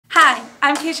Hi,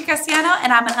 I'm Keisha Casiano,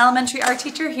 and I'm an elementary art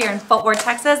teacher here in Fort Worth,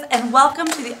 Texas, and welcome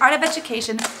to the Art of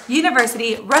Education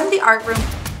University Run the Art Room.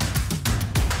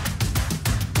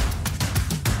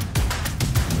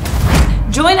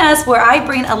 Join us where I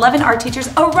bring 11 art teachers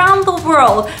around the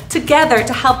world together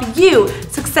to help you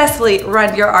successfully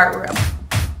run your art room.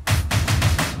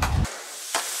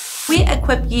 We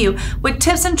equip you with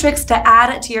tips and tricks to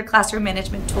add to your classroom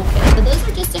management toolkit. So those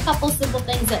are just a couple simple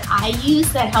things that I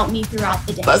use that help me throughout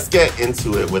the day. Let's get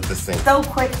into it with the sync. So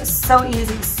quick, so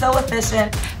easy, so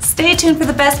efficient. Stay tuned for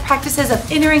the best practices of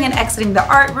entering and exiting the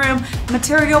art room,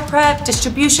 material prep,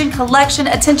 distribution, collection,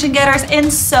 attention getters,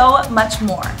 and so much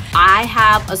more. I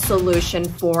have a solution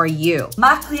for you.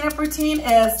 My cleanup routine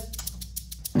is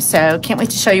So can't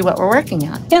wait to show you what we're working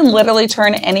on. you can literally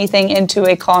turn anything into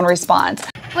a call and response.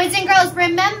 Boys and girls,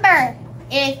 remember,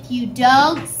 if you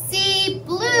don't see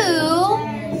blue,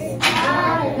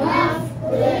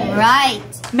 right.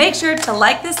 Make sure to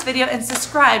like this video and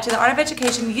subscribe to the Art of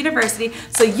Education University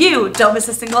so you don't miss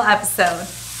a single episode.